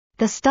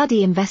The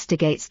study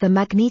investigates the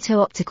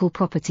magneto-optical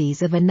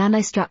properties of a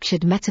nanostructured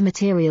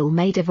metamaterial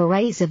made of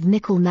arrays of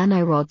nickel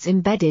nanorods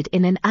embedded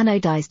in an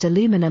anodized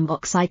aluminum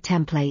oxide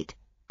template,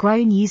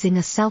 grown using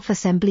a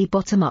self-assembly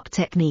bottom-up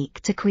technique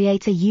to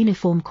create a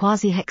uniform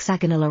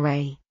quasi-hexagonal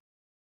array.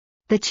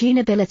 The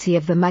tunability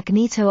of the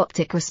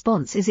magneto-optic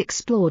response is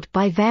explored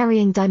by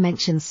varying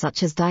dimensions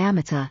such as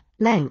diameter,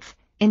 length,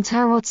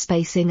 interrod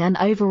spacing and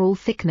overall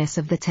thickness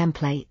of the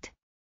template.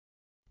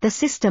 The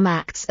system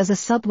acts as a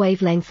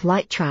sub-wavelength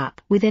light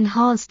trap with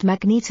enhanced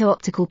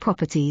magneto-optical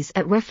properties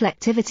at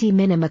reflectivity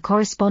minima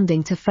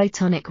corresponding to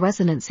photonic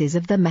resonances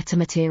of the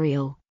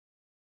metamaterial.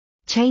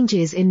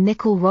 Changes in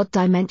nickel rod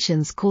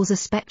dimensions cause a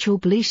spectral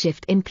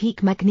blueshift in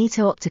peak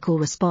magneto-optical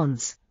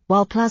response,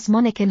 while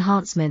plasmonic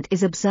enhancement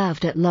is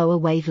observed at lower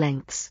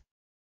wavelengths.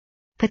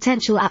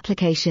 Potential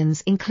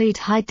applications include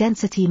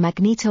high-density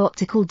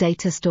magneto-optical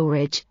data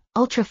storage,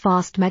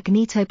 ultra-fast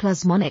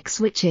magnetoplasmonic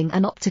switching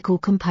and optical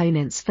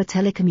components for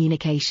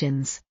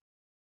telecommunications.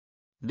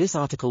 This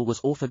article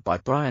was authored by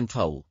Brian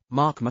Toal,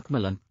 Mark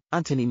McMillen,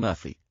 Antony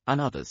Murphy, and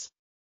others.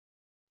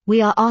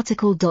 We are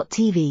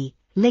RTCLTV,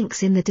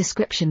 links in the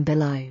description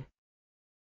below.